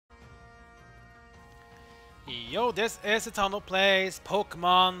Yo, this is Eternal Plays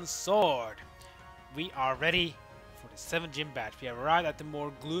Pokemon Sword. We are ready for the 7th gym badge. We have arrived at the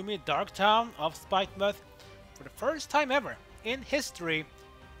more gloomy, dark town of Spikemuth. For the first time ever in history,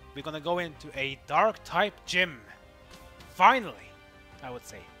 we're gonna go into a dark type gym. Finally, I would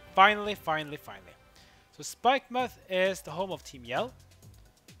say. Finally. So Spikemuth is the home of Team Yell.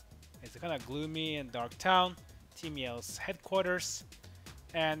 It's a kind of gloomy and dark town. Team Yell's headquarters.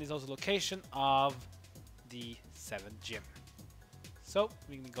 And is also the location of the 7th gym. So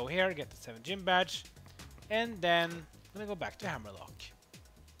we can go here, get the 7th gym badge, and then I'm gonna go back to Hammerlock.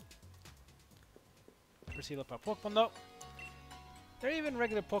 Proceed up our Pokemon though. There are even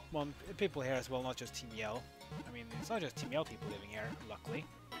regular Pokemon people here as well, not just Team Yell. I mean, it's not just Team Yell people living here, luckily.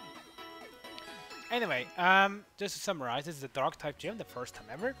 Anyway, just to summarize, this is a Dark type gym, the first time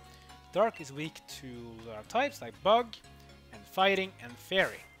ever. Dark is weak to dark types like Bug, and Fighting, and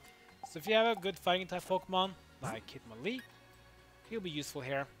Fairy. So if you have a good fighting type Pokemon like Hitmonlee, he'll be useful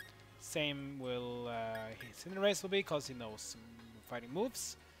here. Same will Incinerate will be because he knows some fighting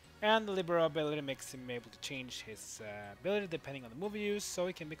moves. And the Libero ability makes him able to change his ability depending on the move you use, so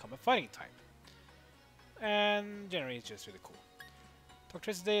he can become a fighting type. And generally it's just really cool.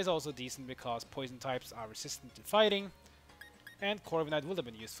 Toxtricity is also decent because poison types are resistant to fighting. And Corviknight would have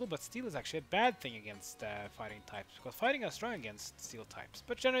been useful, but Steel is actually a bad thing against fighting types, because fighting is strong against Steel types.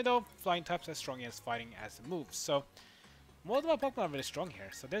 But generally though, flying types are strong against fighting as a move, so most of our Pokemon are really strong here,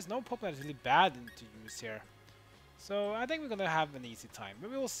 so there's no Pokemon that's really bad to use here. So I think we're gonna have an easy time,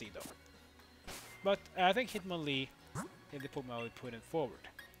 but we will see though. But I think Hitmonlee is the Pokemon we put in forward.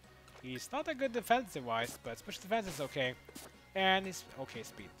 He's not that good defensive-wise, but special defense is okay, and he's okay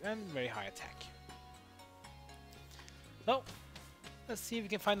speed, and very high attack. So, let's see if we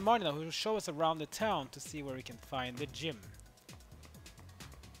can find Martina, who will show us around the town to see where we can find the gym.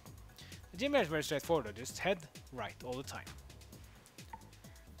 The gym here is very straightforward, just head right all the time.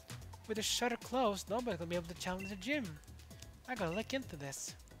 With the shutter closed, nobody's gonna be able to challenge the gym. I gotta look into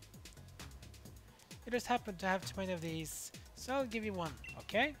this. I just happen to have too many of these, so I'll give you one,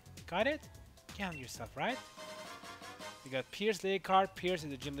 okay? Got it? Count yourself, right? We got Piers leader card. Piers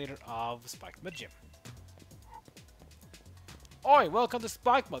is the gym leader of Spikemuth Gym. Oi, welcome to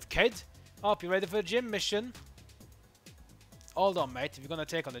Spikemuth, kid. Hope you're ready for the gym mission. Hold on, mate. If you're gonna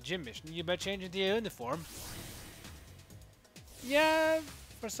take on the gym mission, you better change into your uniform. Yeah,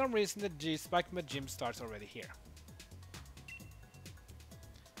 for some reason the Spikemuth Gym starts already here.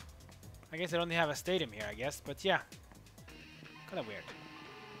 I guess they only have a stadium here, I guess, but yeah. Kinda weird.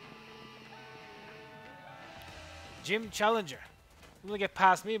 Gym Challenger. You will get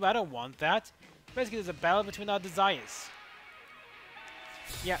past me, but I don't want that. Basically, there's a battle between our desires.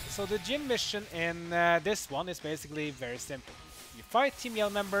 Yeah, so the gym mission in this one is basically very simple. You fight Team Yell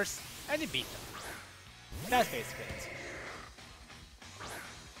members and you beat them. That's basically it.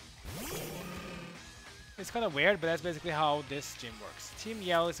 It's kind of weird, but that's basically how this gym works. Team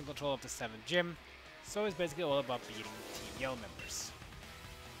Yell is in control of the 7th gym, so it's basically all about beating Team Yell members.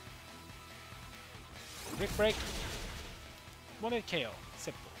 Quick break. 1-hit KO.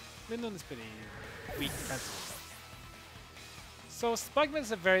 Simple. Lindon is pretty weak defensively. So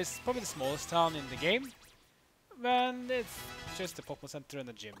Spikemuth is probably the smallest town in the game, and it's just a Pokemon Center and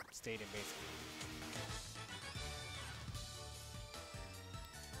a gym stadium basically.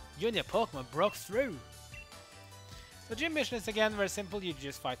 You and your Pokemon broke through. The gym mission is again very simple. You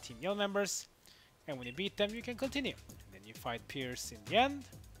just fight Team Yell members, and when you beat them, you can continue. And then you fight Piers in the end,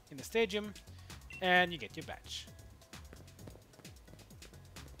 in the stadium, and you get your badge.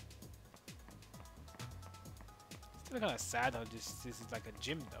 Still kind of sad how this is like a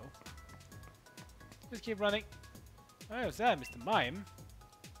gym though. Just keep running. Oh, what's that, Mr. Mime?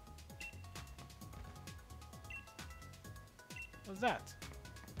 What's that?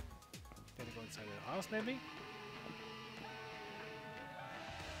 Better go inside the house maybe?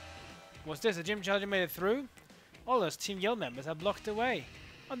 What's this? The gym challenger made it through? All those Team Yell members are blocked away.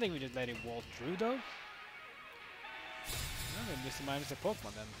 I think we just let him walk through though. Oh, maybe Mr. Mime is a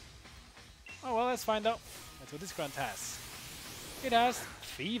Pokemon then. Oh well, let's find out. That's what this grunt has. It has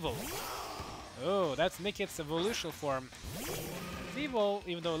Thievul. Oh, that's Nicket's evolutional form. Thievul,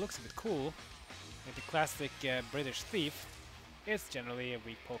 even though it looks a bit cool, like the classic British thief, it's generally a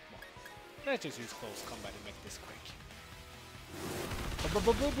weak Pokemon. Let's just use close combat to make this quick.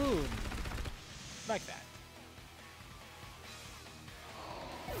 Boom! Like that.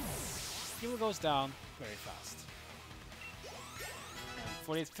 Thievul goes down very fast.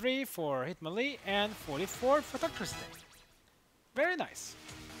 43 for Hitmonlee and 44 for Toxtricity. Very nice.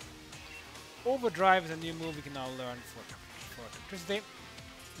 Overdrive is a new move we can now learn for Toxtricity.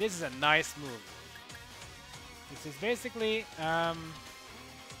 This is a nice move. This is basically a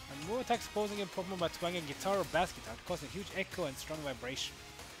move attack exposing a Pokemon by twanging guitar or bass guitar to cause a huge echo and strong vibration.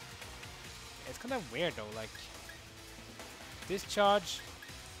 It's kind of weird though, like Discharge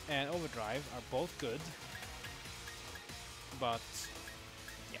and Overdrive are both good, but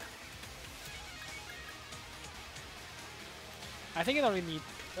yeah. I think I don't really need.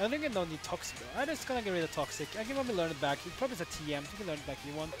 I think I don't need Toxic though. I'm just gonna get rid of Toxic. I can probably learn it back. It probably is a TM, so you can learn it back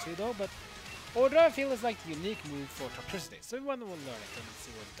if you want to though, but Overdrive I feel is like the unique move for Toxicity, so everyone will learn it and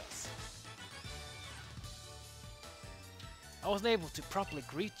see what it does. I wasn't able to properly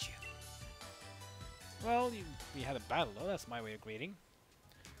greet you. Well, we had a battle though, that's my way of greeting.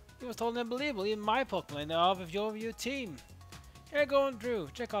 It was totally unbelievable, even my Pokemon in the off of your team. Here you go and Drew,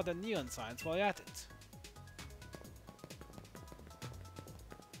 check out the neon signs while you're at it.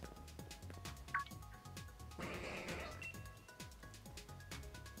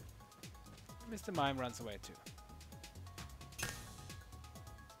 Mr. Mime runs away too.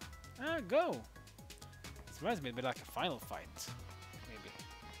 Ah, go! This reminds me a bit like a final fight. Maybe.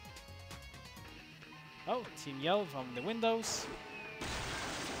 Oh, Team Yell from the windows.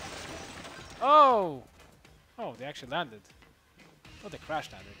 Oh! Oh, they actually landed. Oh, they crash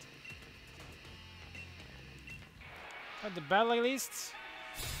landed. At the battle at least.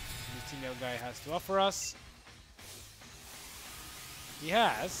 The Team Yell guy has to offer us. He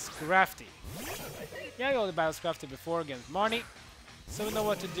has Scrafty. Yeah, we already battled Scrafty before against Marnie, so we know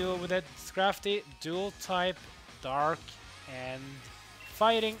what to do with it. Scrafty, dual type, dark, and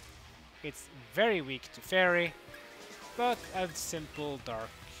fighting. It's very weak to fairy, but a simple dark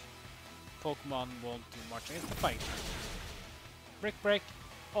Pokemon won't do much against the fighting. Brick Break,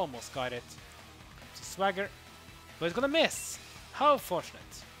 almost got it. Comes to Swagger, but it's gonna miss. How fortunate.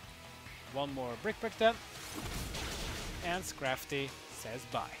 One more Brick Break then, and Scrafty says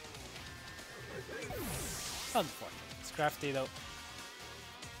bye. Unfortunate. Scrafty though.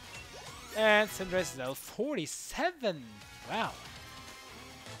 And Cinderace is level 47. Wow.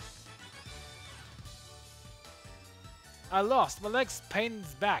 I lost. My legs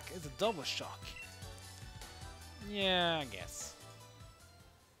pains back. It's a double shock. Yeah, I guess.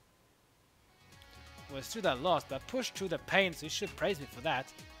 Well, it's true that I lost, but I pushed through the pain, so you should praise me for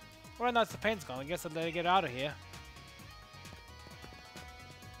that. Or now the pain's gone. I guess I'll let it get out of here.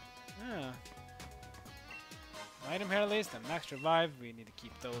 Yeah. Item here at least, and max revive. We need to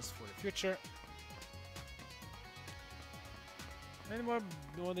keep those for the future. Any more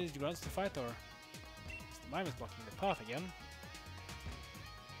one of these grunts to fight, or the mime is blocking the path again.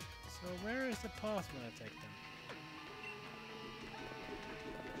 So where is the path when I take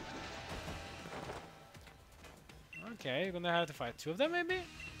them? Okay, you're gonna have to fight two of them maybe?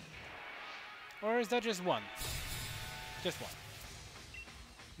 Or is that just one? Just one.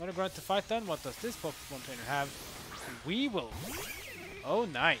 Another grunt to fight then. What does this Pokemon trainer have? Weevil. Oh,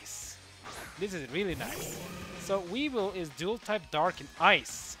 nice. This is really nice. So Weevil is dual type Dark and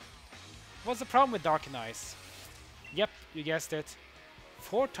Ice. What's the problem with Dark and Ice? Yep, you guessed it.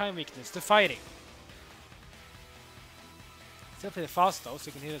 4-time weakness to fighting. Still pretty fast though, so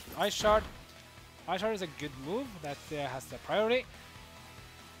you can hit it with Ice Shard. Ice Shard is a good move that has the priority.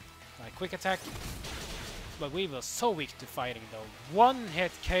 Like quick attack. But Weevil is so weak to fighting though. One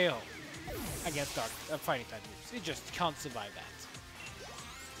hit KO against dark fighting type moves. He just can't survive that.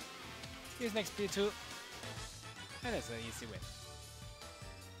 Here's next P2. And it's an easy win.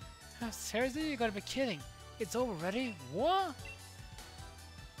 Seriously? You gotta be kidding. It's over already? What?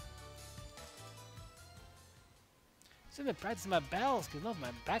 So I've been practicing my battle skills, not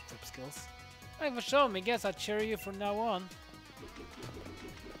my backflip skills. Thanks for showing me. Guess I'll cheer you from now on.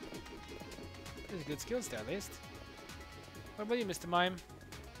 There's good skills there at least. What about you, Mr. Mime?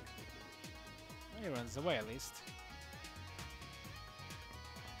 He runs away at least.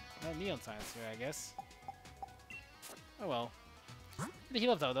 No neon signs here, I guess. Oh well. The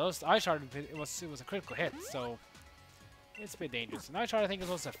heal though, those Ice Shard it was a critical hit, so it's a bit dangerous. And Ice Shard I think is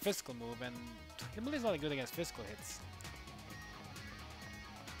also a physical move, and Himali is not good against physical hits.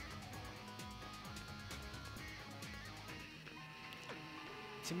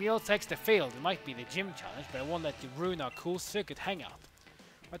 Team takes the field. It might be the gym challenge, but I won't let you ruin our cool circuit hangout.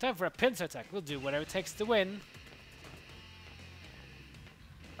 My time for a pincer attack. We'll do whatever it takes to win.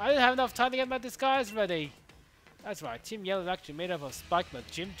 I didn't have enough time to get my disguise ready. That's right. Team Yellow is actually made up of Spikemuth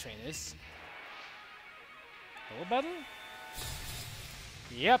Gym Trainers. Double battle?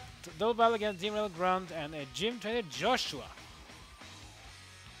 Yep. Double battle against Team Yellow Ground and a Gym Trainer Joshua.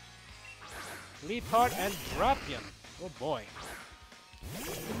 Leapart and Drapion. Oh boy.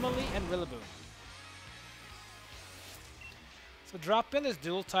 Himali and Rillaboom. So Drapion is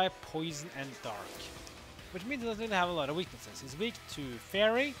dual type Poison and Dark. which means he doesn't really have a lot of weaknesses. He's weak to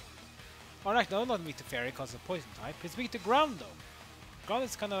Fairy, or actually, no, not weak to Fairy because of Poison type. He's weak to Ground though. Ground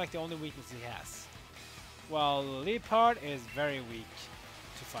is kind of like the only weakness he has. While Leopard is very weak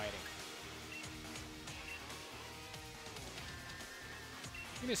to fighting.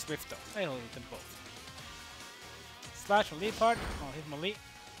 Give me Swift though, I don't need them both. Slash from Leopard, I'll hit Melee.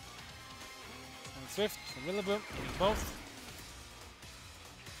 And Swift from Rillaboom, hitting both.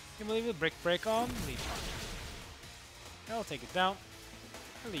 Give Melee with Brick Break on Leopard. I'll take it down.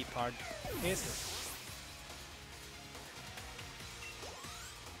 And Leopard is hit.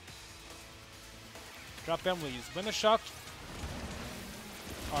 Drop down, we'll use Winter Shock.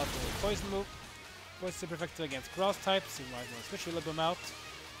 Powerful Poison move. Poison super effective against Grass types, so you might want to switch Rillaboom out.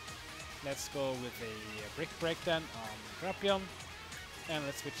 Let's go with a Brick Break then on Drapion. And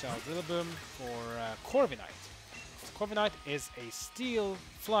let's switch out Rillaboom for Corviknight. So Corviknight is a Steel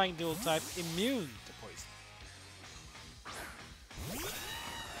Flying Dual type immune to Poison.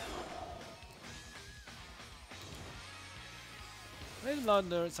 Let's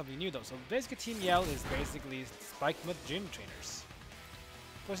learn something new though. So basically Team Yell is basically Spikemuth Gym Trainers.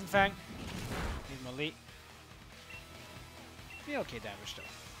 Poison Fang, need Melee. Be okay damage though.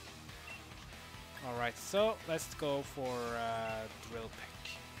 Alright, so let's go for Drill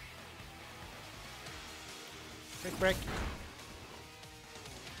Peck. Brick Break.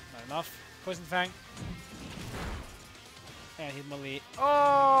 Not enough. Poison Fang. And hit Melee.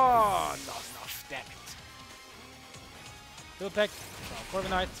 Oh, not enough. Damn it. Drill Peck.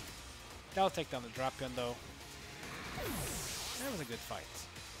 Corviknight. That'll take down the Drapion though. That was a good fight.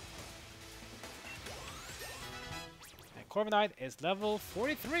 And Corviknight is level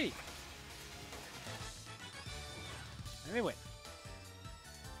 43. And we win.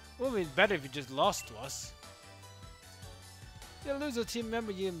 It would be better if you just lost to us. The loser team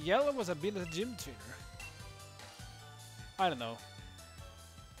member Team Yellow was a bit of a gym trainer. I don't know.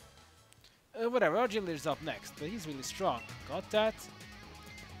 Whatever, our gym leader's up next, but he's really strong. Got that?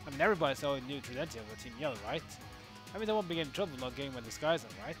 I mean, everybody's always new to Tridenti over Team Yellow, right? I mean, they won't be in trouble not getting my disguise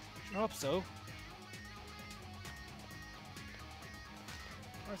on, right? Sure hope so.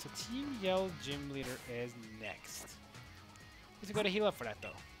 Alright, so Team Yellow gym leader is next. Let's go to heal up for that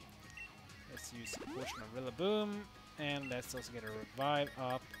though. Let's use a portion of Rillaboom, and let's also get a revive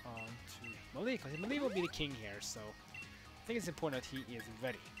up onto Melee, because Melee will be the king here, so I think it's important that he is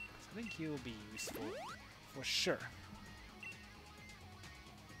ready. So I think he will be useful for sure.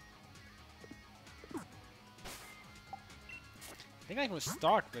 I think I'm going to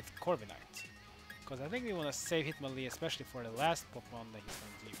start with Corviknight, because I think we want to save Hitmonlee, especially for the last Pokemon that he's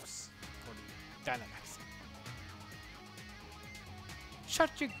going to use for the Dynamaxing. Shut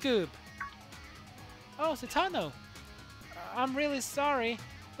your goob! Oh, Citano! I'm really sorry.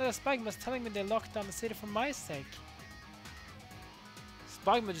 Little Spikemuth was telling me they locked down the city for my sake.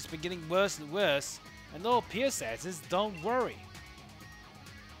 Spikemuth has been getting worse and worse, and all Piers says is don't worry.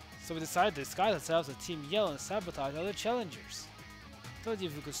 So we decided to disguise ourselves as Team Yellow and sabotage other challengers. Told you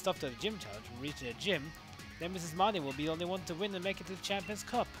if we could stop the gym challenge from reaching the gym, then Mrs. Marnie will be the only one to win and make it to the Champions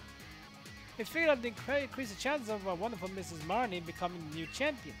Cup. We figured out to increase the chances of our wonderful Mrs. Marnie becoming the new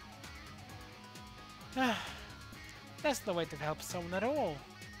champion. That's no way to help someone at all.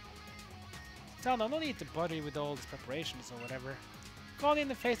 Tana, no need to bother you with all these preparations or whatever. Go in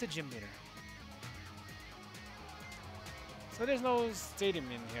and face the gym leader. So there's no stadium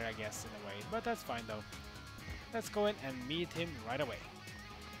in here, I guess, in a way, but that's fine though. Let's go in and meet him right away.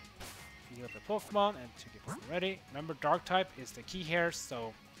 Heal up the Pokemon and to get Pokemon ready. Remember, Dark type is the key here,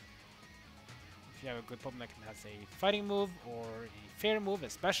 so if you have a good Pokemon that has a fighting move or a fairy move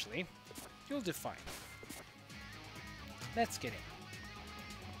especially, you'll do fine. Let's get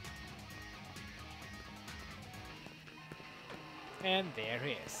in. And there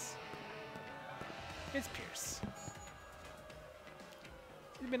he is. It's Piers.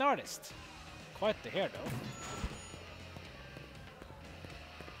 He's been an artist. Quite the hair though.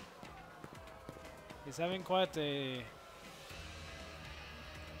 He's having quite the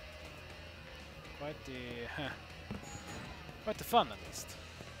fun at least.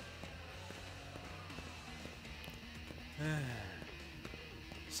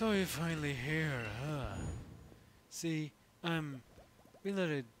 So you're finally here, huh? See, I'm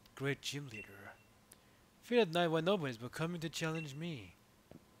really a great gym leader. Fear at night why nobody's but coming to challenge me.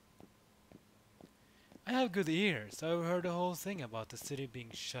 I have good ears. I've heard the whole thing about the city being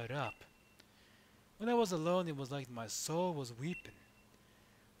shut up. When I was alone, it was like my soul was weeping.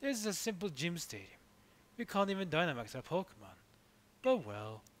 This is a simple gym stadium. We can't even Dynamax our Pokemon. But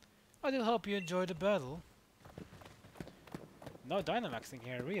well, I did hope you enjoyed the battle. No Dynamaxing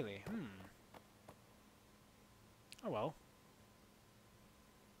here, really. Oh well.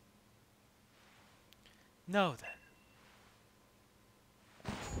 Now then.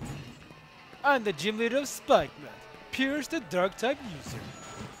 I'm the gym leader of Spikemuth, Piers the dark type user.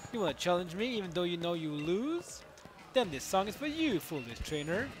 You wanna challenge me even though you know you lose? Then this song is for you, foolish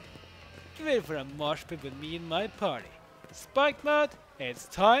trainer. Get ready for a mosh pit with me and my party. Spikemuth, it's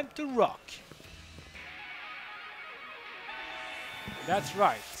time to rock. That's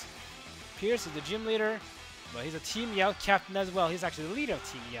right. Piers is the gym leader, but he's a Team Yell captain as well. He's actually the leader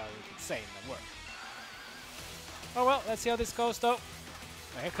of Team Yell, we could say in the word. Oh well, let's see how this goes though.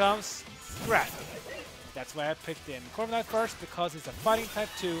 Now here comes Scrafty. That's why I picked in Corviknight first, because it's a fighting type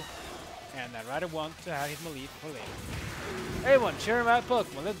 2, and I rather want to have him elite for later. Everyone, cheer my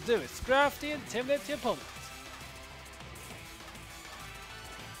Pokemon, let's do it. Scrafty, intimidate the opponent.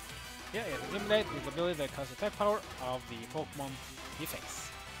 Yeah, intimidate is the ability that causes attack power of the Pokemon you face.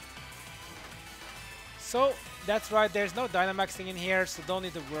 So, that's right, there's no Dynamaxing in here, so don't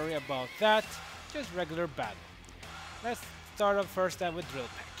need to worry about that. Just regular battle. Let's start off first then with Drill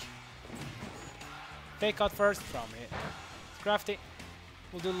Peck. Fake out first from Scrafty.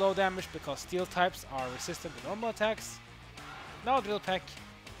 We'll do low damage because steel types are resistant to normal attacks. Now Drill Peck.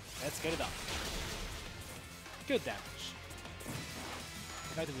 Let's get it up. Good damage.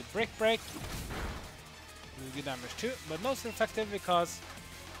 Try to with Brick Break. Do good damage too, but most effective because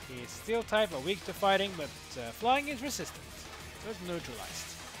he's steel type, are weak to fighting, but flying is resistant. So it's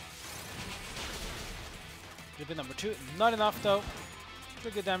neutralized. Bit number 2, not enough though.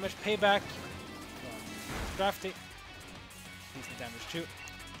 Pretty good damage. Payback from Scrafty. Decent damage too.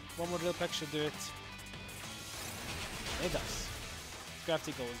 One more Drill Peck should do it. It does.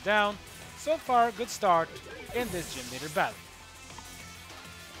 Scrafty goes down. So far, good start in this gym leader battle.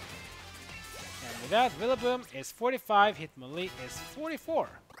 And with that, Rillaboom is 45, Hitmonlee is 44.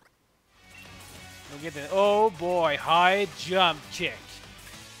 We'll get the, oh boy, high jump kick.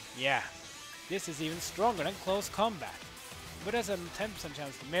 Yeah. This is even stronger than close combat, but has a 10%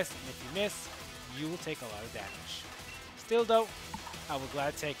 chance to miss, and if you miss, you will take a lot of damage. Still though, I would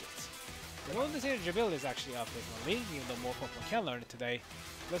gladly take it. The low disadvantage ability is actually up with Hitmonlee, even though more Pokemon can learn it today,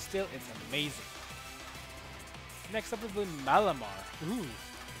 but still it's amazing. Next up will be Malamar. Ooh.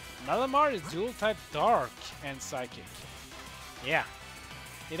 Malamar is dual type Dark and Psychic. Yeah.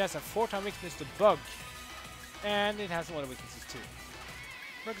 It has a 4-time weakness to Bug, and it has some other weaknesses too.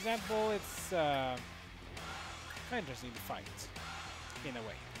 For example, it's kind of interesting to fight, in a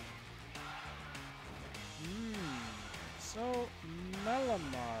way. So,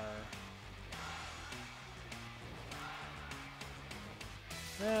 Malamar.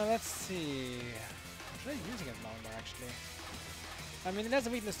 Let's see. What should I use against Malamar, actually? I mean, it has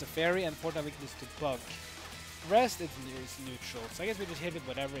a weakness to Fairy and 4-time weakness to Bug. Rest is neutral, so I guess we just hit it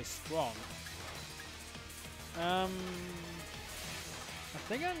whatever is strong. I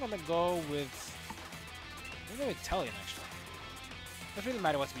think I'm gonna go with Italian actually. Doesn't really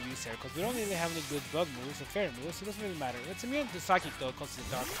matter what we use here because we don't really have any good bug moves or fairy moves, so it doesn't really matter. It's immune to psychic though because it's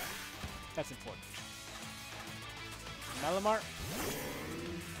a dark type. That's important. Malamar.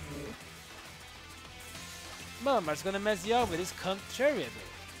 Malamar's gonna mess you up with his Contrary ability.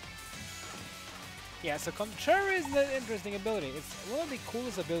 Yeah, so Contrary is an interesting ability. It's one of the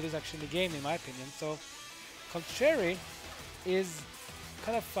coolest abilities actually in the game in my opinion. So Contrary is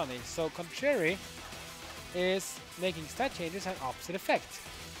kind of funny. So Contrary is making stat changes have opposite effect.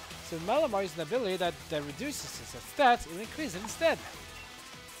 So Malamar is an ability that reduces his stats and increases instead.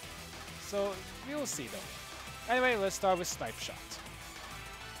 So we will see though. Anyway, let's start with Snipe Shot.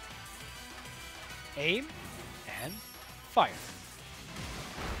 Aim and fire.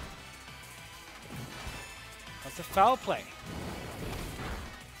 That's a foul play.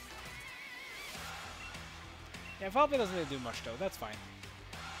 Yeah, foul play doesn't really do much though, that's fine.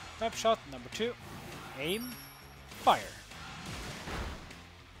 Snipe Shot number 2. Aim, fire.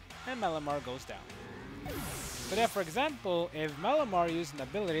 And Malamar goes down. But yeah, for example, if Malamar used an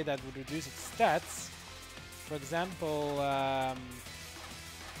ability that would reduce its stats, for example,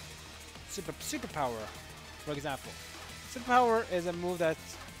 Superpower, for example. Superpower is a move that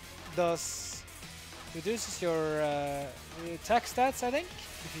does reduces your attack stats, I think,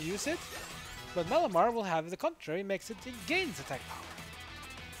 if you use it. But Malamar will have the contrary, makes it gains attack power.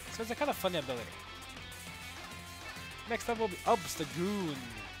 So it's a kind of funny ability. Next up will be Obstagoon.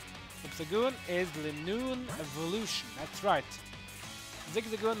 Obstagoon is Linoon evolution, that's right.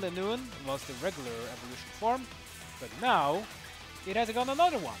 Zigzagoon Linoon was the regular evolution form, but now it has got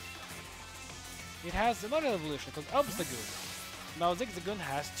another one. It has another evolution called Obstagoon. Now Zigzagoon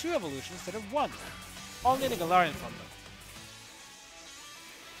has 2 evolutions instead of 1. Only in the Galarian form though.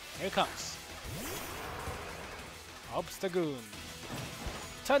 Here it comes. Obstagoon.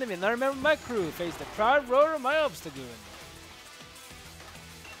 Tony me, I remember my crew. Face the proud roar of my Obstagoon.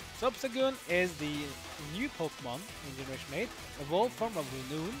 So Obstagoon is the new Pokemon in Generation 8, evolved form of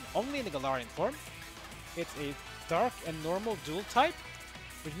Linoon, only in the Galarian form. It's a dark and normal dual type,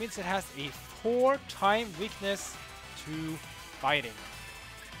 which means it has a 4-time weakness to fighting.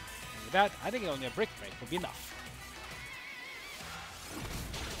 And with that, I think only a Brick Break will be enough.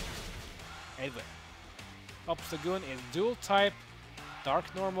 Anyway, Obstagoon is dual type, dark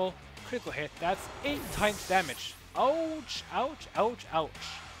normal, critical hit, that's 8 times damage. Ouch, ouch, ouch, ouch.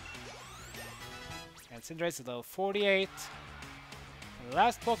 And Cinderace is level 48. And the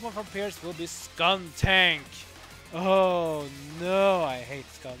last Pokemon from Piers will be Skuntank. Oh no, I hate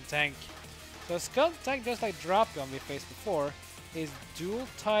Skuntank. So Skuntank, just like Dropion we faced before, is dual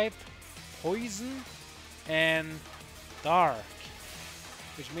type, poison, and dark.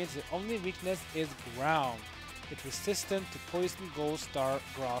 Which means the only weakness is ground. It's resistant to poison, ghost, dark,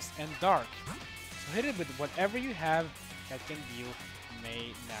 grass, and dark. So hit it with whatever you have that can deal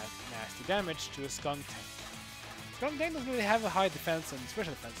nasty damage to a Skuntank. Skuntank doesn't really have a high defense and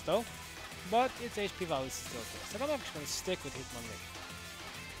special defense though, but its HP value is still there, so I'm actually going to stick with Hitmonlee.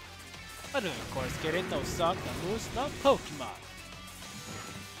 But of course, get in no suck, no moves, no Pokemon.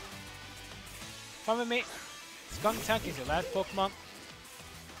 Come with me. Skuntank is your last Pokemon.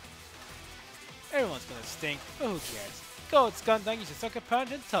 Everyone's gonna stink, but who cares? Go with Skuntank, use your Sucker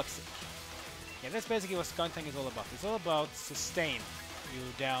Punch and Toxic. Yeah, that's basically what Skuntank is all about. It's all about sustain you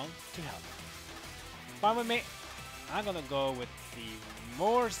down to health. Fine with me. I'm gonna go with the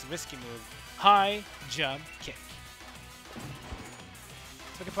more risky move, High Jump Kick.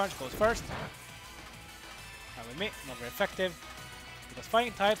 Sucker Punch goes first. Fine with me, not very effective, because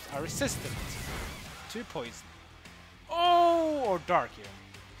fighting types are resistant to poison. Oh, or dark here.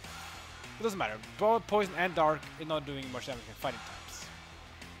 It doesn't matter, both poison and dark is not doing much damage in fighting types.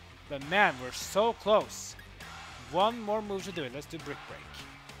 But man, we're so close. One more move to do it. Let's do Brick Break.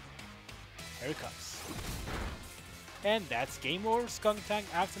 Here it comes. And that's game over. Skuntank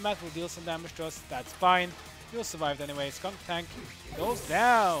Aftermath will deal some damage to us. That's fine. We'll survive anyway. Skuntank goes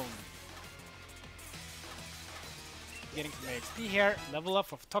down. Getting some XP here. Level up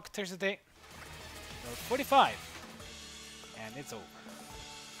for Toxicity. Level 45. And it's over.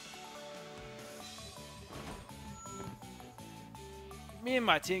 Me and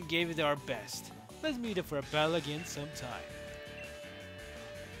my team gave it our best. Let's meet up for a battle again sometime.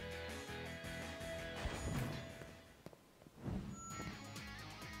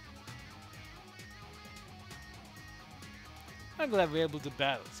 I'm glad we're able to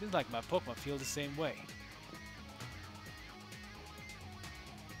battle. Seems like my Pokemon feel the same way.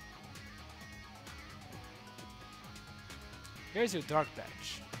 Here's your Dark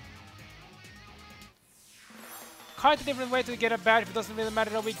Badge. Quite a different way to get a badge, but it doesn't really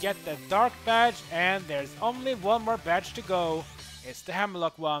matter that we get the Dark Badge, and there's only one more badge to go. It's the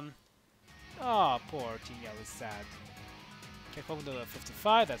Hammerlock one. Oh, poor Team Yellow is sad. Can't go to level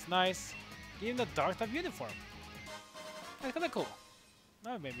 55, that's nice. Even the Dark type uniform. That's kinda cool.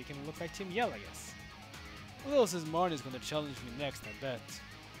 Now maybe we can look like Team Yellow, I guess. Who else is Marnie's gonna challenge me next, I bet.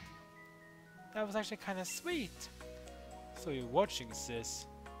 That was actually kinda sweet. So you're watching, sis.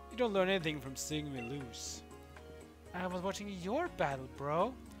 You don't learn anything from seeing me lose. I was watching your battle,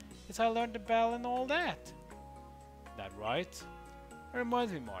 bro. It's how I learned the battle and all that. That right? It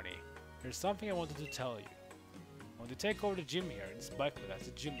reminds me, Marnie. There's something I wanted to tell you. I want to take over the gym here and Spikemuth as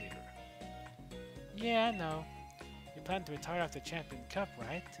the gym leader. Yeah, I know. You plan to retire after Champion Cup,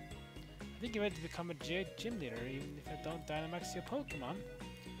 right? I think you're ready to become a gym leader even if I don't Dynamax your Pokemon.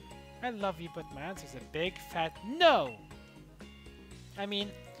 I love you, but my answer is a big fat no! I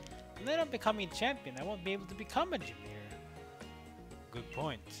mean, when I don't become a champion, I won't be able to become a gym leader. Good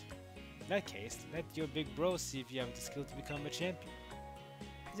point. In that case, let your big bro see if you have the skill to become a champion.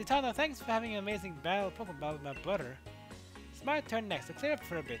 Zitana, thanks for having an amazing Pokemon battle with my brother. It's my turn next, so clear up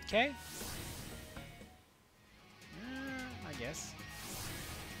for a bit, okay? I guess.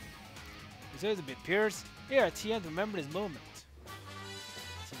 Reserve a bit, Piers. Here at TM, remember this moment.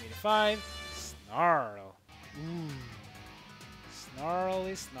 TM85 Snarl. Ooh.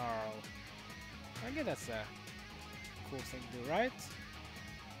 Snarly Snarl. I guess that's a cool thing to do, right?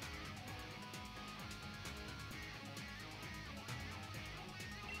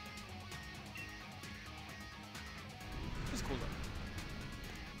 It's cool though.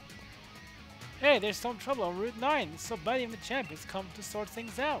 Hey, there's some trouble on Route 9. It's so bad even the champions come to sort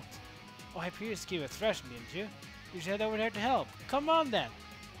things out. Oh, hey, Piers gave a thrashing, didn't you? You should head over there to help. Come on then.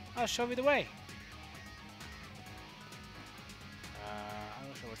 I'll show you the way. I'm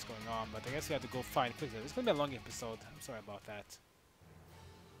not sure what what's going on, but I guess we have to go find quickly. It's gonna be a long episode. I'm sorry about that.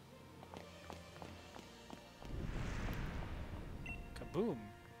 Kaboom.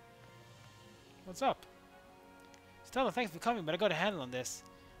 What's up? Stella, thanks for coming, but I got a handle on this.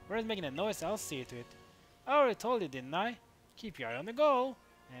 Where's making a noise? I'll see to it. I already told you, didn't I? Keep your eye on the goal.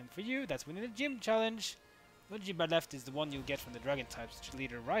 And for you, that's winning the gym challenge. The gym bar left is the one you'll get from the dragon type's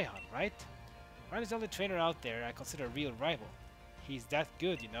leader Raihan, right? Raihan is the only trainer out there I consider a real rival. He's that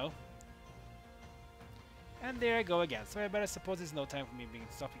good, you know. And there I go again, so I suppose there's no time for me being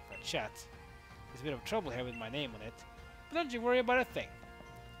stopping for a chat. There's a bit of trouble here with my name on it. But don't you worry about a thing.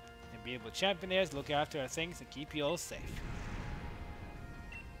 The unbeatable champion here is to look after our things and keep you all safe.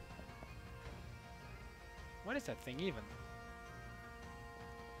 What is that thing even?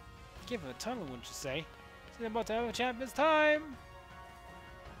 Give it a tunnel, wouldn't you say? It's about to have a champion's time!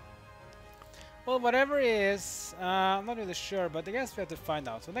 Well, whatever it is, I'm not really sure, but I guess we have to find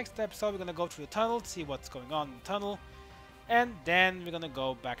out. So next episode we're gonna go through the tunnel, see what's going on in the tunnel, and then we're gonna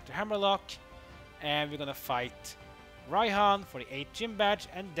go back to Hammerlock, and we're gonna fight Raihan for the 8th gym badge,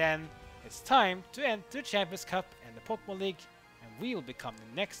 and then it's time to enter the Champions Cup and the Pokemon League, and we will become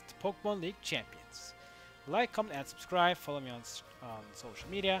the next Pokemon League champions. Like, comment, and subscribe. Follow me on social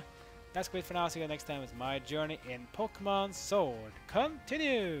media. That's great for now. See you next time as my journey in Pokemon Sword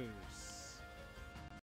continues.